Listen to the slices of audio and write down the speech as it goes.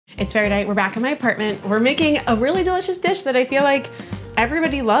It's Friday night, we're back in my apartment. We're making a really delicious dish that I feel like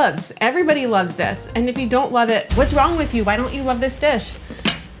everybody loves. Everybody loves this. And if you don't love it, what's wrong with you? Why don't you love this dish?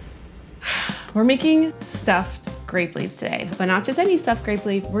 We're making stuffed grape leaves today, but not just any stuffed grape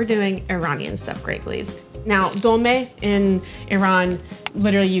leaf. We're doing Iranian stuffed grape leaves. Now, dolmeh in Iran,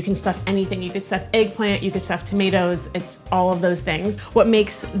 literally you can stuff anything. You could stuff eggplant, you could stuff tomatoes, it's all of those things. What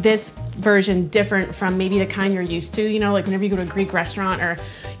makes this version different from maybe the kind you're used to, you know, like whenever you go to a Greek restaurant or,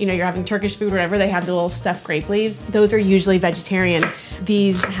 you know, you're having Turkish food or whatever, they have the little stuffed grape leaves. Those are usually vegetarian.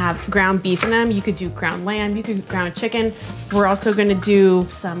 These have ground beef in them. You could do ground lamb, you could do ground chicken. We're also gonna do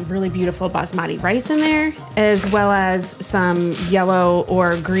some really beautiful basmati rice in there, as well as some yellow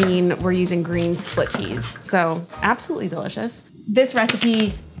or green, we're using green split peas. So absolutely delicious. This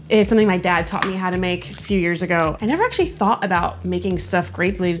recipe is something my dad taught me how to make a few years ago. I never actually thought about making stuffed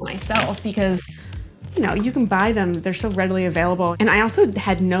grape leaves myself because, you know, you can buy them, they're so readily available. And I also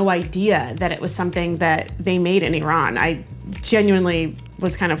had no idea that it was something that they made in Iran. I genuinely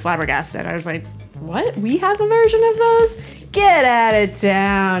was kind of flabbergasted. I was like, what? We have a version of those? Get out of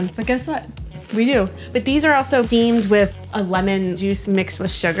town. But guess what? We do. But these are also steamed with a lemon juice mixed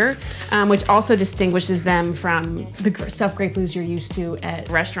with sugar, which also distinguishes them from the stuffed grape leaves you're used to at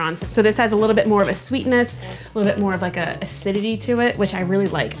restaurants. So this has a little bit more of a sweetness, a little bit more of like a acidity to it, which I really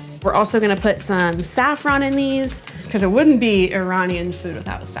like. We're also gonna put some saffron in these because it wouldn't be Iranian food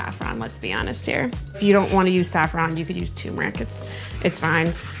without saffron, let's be honest here. If you don't want to use saffron, you could use turmeric, it's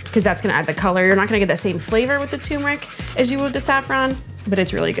fine, because that's gonna add the color. You're not gonna get that same flavor with the turmeric as you would the saffron, but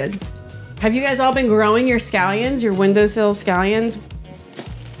it's really good. Have you guys all been growing your scallions, your windowsill scallions?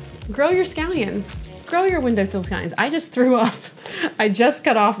 Grow your scallions. Grow your windowsill scallions. I just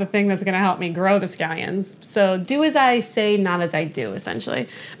cut off the thing that's gonna help me grow the scallions. So do as I say, not as I do, essentially.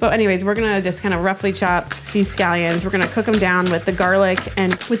 But anyways, we're gonna just kind of roughly chop these scallions. We're gonna cook them down with the garlic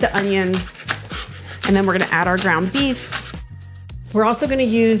and with the onion. And then we're gonna add our ground beef. We're also gonna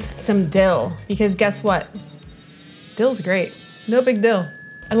use some dill, because guess what? Dill's great. No big deal.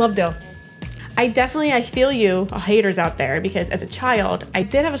 I love dill. I feel you haters out there, because as a child, I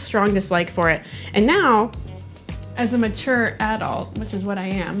did have a strong dislike for it. And now, as a mature adult, which is what I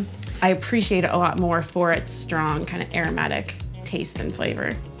am, I appreciate it a lot more for its strong kind of aromatic taste and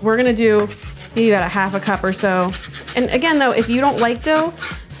flavor. We're gonna do maybe about a half a cup or so. And again though, if you don't like dill,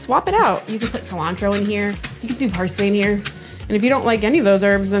 swap it out. You can put cilantro in here, you can do parsley in here. And if you don't like any of those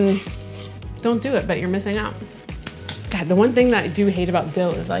herbs, then don't do it, but you're missing out. God, the one thing that I do hate about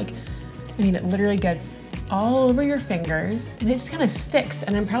dill is like, I mean, it literally gets all over your fingers and it just kind of sticks,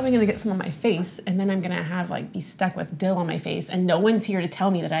 and I'm probably gonna get some on my face, and then I'm gonna be stuck with dill on my face, and no one's here to tell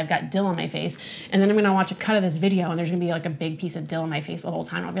me that I've got dill on my face. And then I'm gonna watch a cut of this video and there's gonna be like a big piece of dill on my face the whole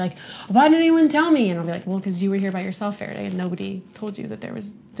time. I'll be like, why didn't anyone tell me? And I'll be like, well, because you were here by yourself Faraday and nobody told you that there was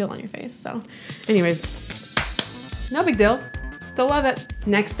dill on your face. So anyways, no big deal. Still love it.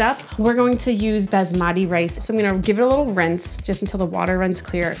 Next up, we're going to use basmati rice. So I'm gonna give it a little rinse just until the water runs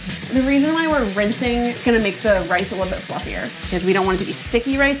clear. The reason why we're rinsing, it's gonna make the rice a little bit fluffier, because we don't want it to be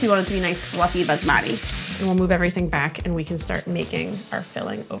sticky rice, we want it to be nice fluffy basmati. And we'll move everything back and we can start making our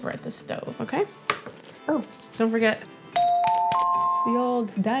filling over at the stove, okay? Oh, don't forget the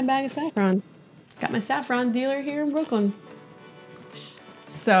old dime bag of saffron. Got my saffron dealer here in Brooklyn.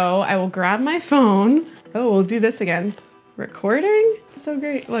 So I will grab my phone. Oh, we'll do this again. Recording? So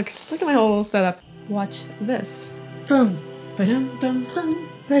great. Look at my whole little setup. Watch this. We're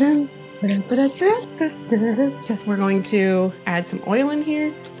going to add some oil in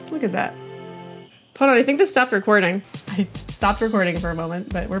here. Look at that. Hold on, I think this stopped recording. I stopped recording for a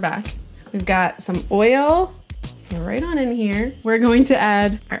moment, but we're back. We've got some oil right on in here. We're going to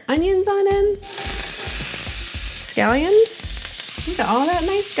add our onions on in. Scallions. Look at all that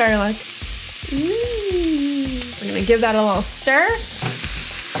nice garlic. We're gonna give that a little stir.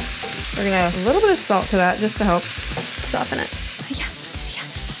 We're gonna add a little bit of salt to that just to help soften it. Yeah.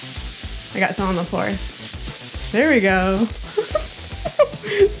 I got some on the floor. There we go.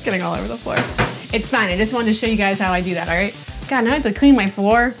 It's getting all over the floor. It's fine, I just wanted to show you guys how I do that, all right? God, now I have to clean my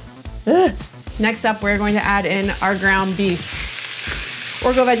floor. Ugh. Next up, we're going to add in our ground beef.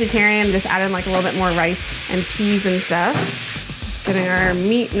 Or go vegetarian, just add in like a little bit more rice and peas and stuff. Just getting our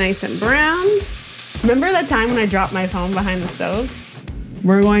meat nice and browned. Remember that time when I dropped my phone behind the stove?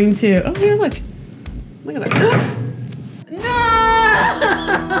 We're going to, oh here, look. Look at that.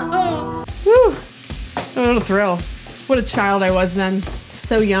 No! Whew. What a thrill. What a child I was then.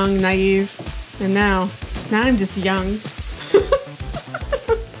 So young, naive. And now I'm just young.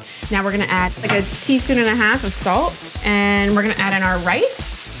 Now we're gonna add like a teaspoon and a half of salt, and we're gonna add in our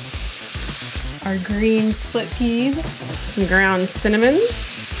rice, our green split peas, some ground cinnamon,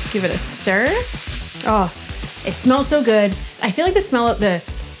 Give it a stir. Oh, it smells so good. I feel like the smell of the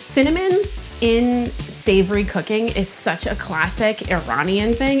cinnamon in savory cooking is such a classic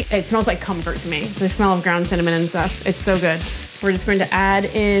Iranian thing. It smells like comfort to me. The smell of ground cinnamon and stuff. It's so good. We're just going to add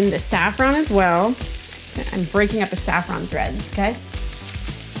in the saffron as well. I'm breaking up the saffron threads, okay?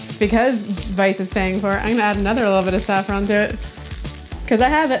 Because Vice is paying for it, I'm gonna add another little bit of saffron to it. Because I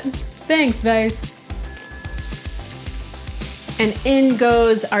have it. Thanks, Vice. And in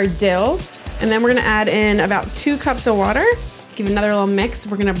goes our dill. And then we're gonna add in about 2 cups of water. Give another little mix.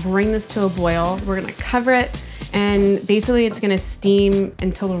 We're gonna bring this to a boil. We're gonna cover it, and basically it's gonna steam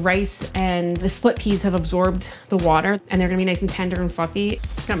until the rice and the split peas have absorbed the water, and they're gonna be nice and tender and fluffy.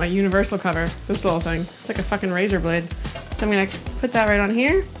 Got my universal cover, this little thing. It's like a fucking razor blade. So I'm gonna put that right on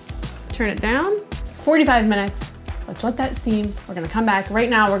here, turn it down. 45 minutes. Let's let that steam. We're gonna come back. Right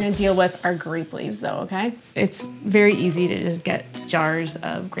now, we're gonna deal with our grape leaves though, okay? It's very easy to just get jars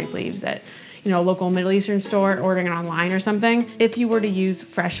of grape leaves at, you know, a local Middle Eastern store, ordering it online or something. If you were to use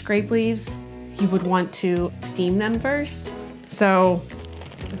fresh grape leaves, you would want to steam them first. So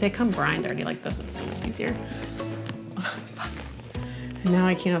if they come brined already like this, it's so much easier. Oh, fuck. And now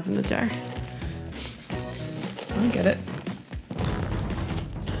I can't open the jar. I get it.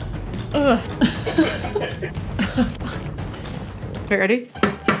 Ugh. Okay, ready?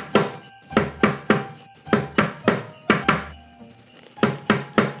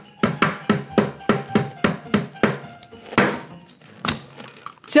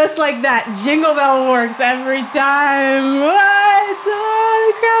 Just like that, Jingle Bell works every time. What?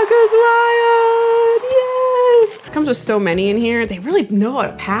 Oh, the crowd goes wild, yes! It comes with so many in here. They really know how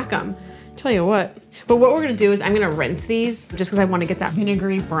to pack them. Tell you what. But what we're gonna do is I'm gonna rinse these just because I wanna get that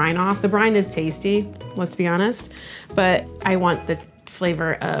vinegary brine off. The brine is tasty, let's be honest, but I want the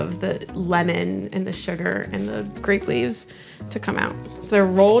flavor of the lemon and the sugar and the grape leaves to come out. So they're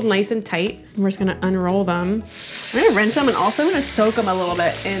rolled nice and tight. And we're just gonna unroll them. I'm gonna rinse them, and also I'm gonna soak them a little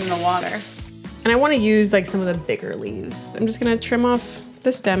bit in the water. And I wanna use like some of the bigger leaves. I'm just gonna trim off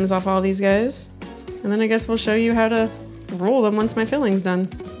the stems off all these guys. And then I guess we'll show you how to roll them once my filling's done.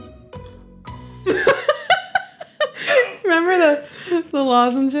 Remember the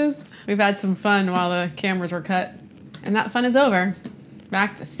lozenges? We've had some fun while the cameras were cut. And that fun is over.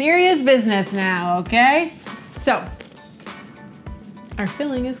 Back to serious business now, okay? So, our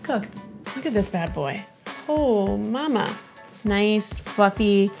filling is cooked. Look at this bad boy. Oh, mama. It's nice,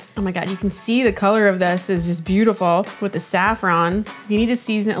 fluffy. Oh my God, you can see the color of this is just beautiful with the saffron. If you need to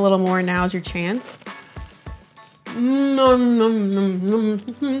season it a little more, now's your chance.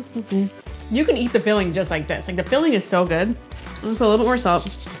 You can eat the filling just like this. Like, the filling is so good. I'm gonna put a little bit more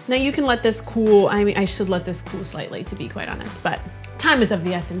salt. Now you can let this cool. I mean, I should let this cool slightly, to be quite honest, but time is of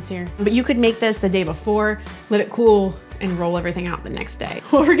the essence here. But you could make this the day before, let it cool, and roll everything out the next day.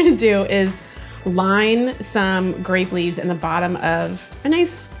 What we're gonna do is line some grape leaves in the bottom of a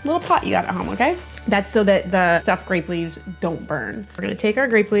nice little pot you got at home, okay? That's so that the stuffed grape leaves don't burn. We're gonna take our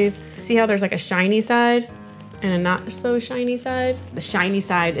grape leaf, see how there's like a shiny side and a not so shiny side? The shiny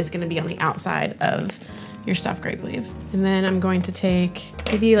side is gonna be on the outside of your stuffed grape leaf. And then I'm going to take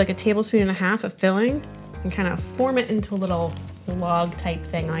maybe like a tablespoon and a half of filling and kind of form it into a little log type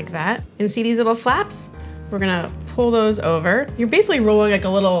thing like that. And see these little flaps? We're gonna pull those over. You're basically rolling like a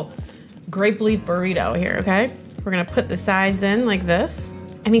little grape leaf burrito here, okay? We're gonna put the sides in like this.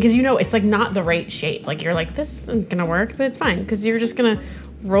 I mean, cause you know, it's like not the right shape. Like you're like, this isn't gonna work, but it's fine. Cause you're just gonna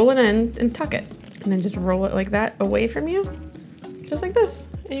roll it in and tuck it. And then just roll it like that away from you. Just like this.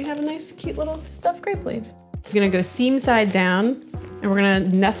 And you have a nice, cute little stuffed grape leaf. It's gonna go seam side down, and we're gonna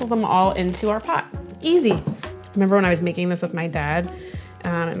nestle them all into our pot. Easy. Remember when I was making this with my dad,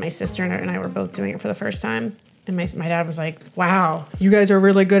 and my sister and I were both doing it for the first time. And my dad was like, wow, you guys are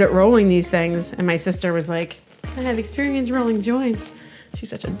really good at rolling these things. And my sister was like, I have experience rolling joints. She's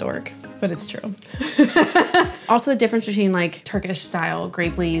such a dork, but it's true. Also, the difference between like Turkish style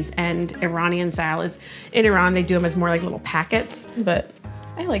grape leaves and Iranian style is in Iran, they do them as more like little packets, but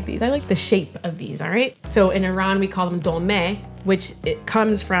I like these. I like the shape of these, all right? So in Iran, we call them dolmeh, which it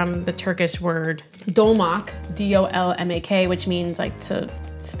comes from the Turkish word dolmak, D-O-L-M-A-K, which means like to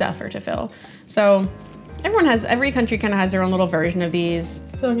stuff or to fill. So every country kind of has their own little version of these.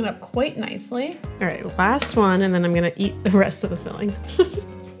 Filling it up quite nicely. All right, last one, and then I'm gonna eat the rest of the filling.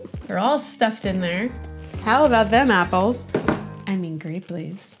 They're all stuffed in there. How about them apples? I mean grape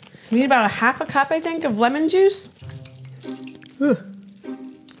leaves. We need about a half a cup, I think, of lemon juice. Ooh.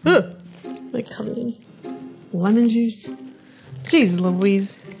 Ooh. Like covered in lemon juice. Jeez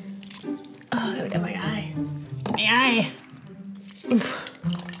Louise. Oh, look at my eye. My eye. Oof.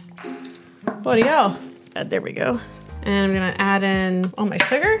 Bloody hell. There we go. And I'm gonna add in all my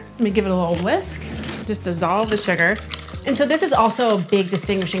sugar. Let me give it a little whisk. Just dissolve the sugar. And so this is also a big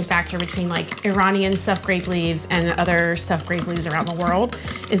distinguishing factor between like Iranian stuffed grape leaves and other stuffed grape leaves around the world,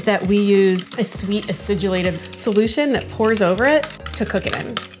 is that we use a sweet acidulated solution that pours over it to cook it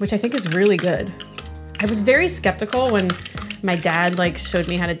in, which I think is really good. I was very skeptical when my dad like showed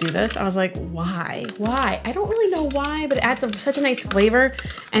me how to do this. I was like, why? Why? I don't really know why, but it adds such a nice flavor,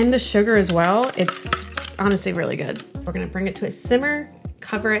 and the sugar as well. It's honestly really good. We're gonna bring it to a simmer,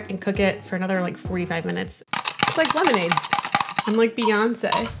 cover it, and cook it for another like 45 minutes. It's like lemonade. I'm like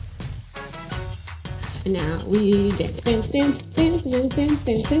Beyonce. And now we dance, dance, dance, dance, dance, dance,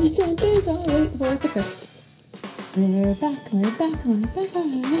 dance, dance, dance, dance, all wait for it to cook. We're back, we're back, we're back,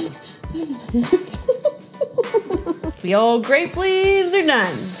 we're back. The old grape leaves are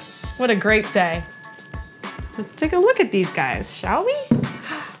done. What a grape day. Let's take a look at these guys, shall we?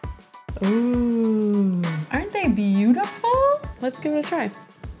 Ooh. Aren't they beautiful? Let's give it a try.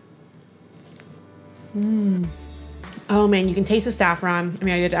 Mmm. Oh man, you can taste the saffron. I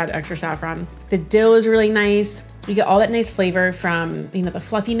mean, I did add extra saffron. The dill is really nice. You get all that nice flavor from, you know, the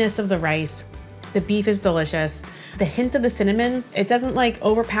fluffiness of the rice. The beef is delicious. The hint of the cinnamon, it doesn't like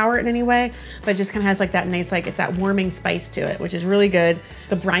overpower it in any way, but it just kind of has like that nice, like it's that warming spice to it, which is really good.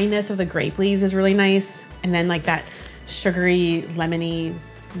 The brininess of the grape leaves is really nice. And then like that sugary, lemony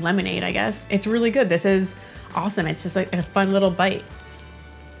lemonade, I guess. It's really good. This is awesome. It's just like a fun little bite.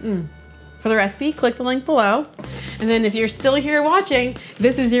 For the recipe, click the link below. And then if you're still here watching,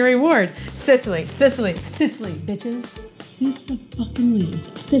 this is your reward. Sicily, Sicily, Sicily, bitches. Sicily,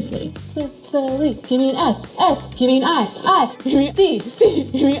 Sicily, Sicily. Give me an S, S, give me an I, give me an C, C,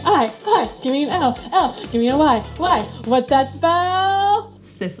 give me an I, give me an L, L, give me a Y, Y. What's that spell?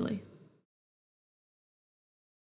 Sicily.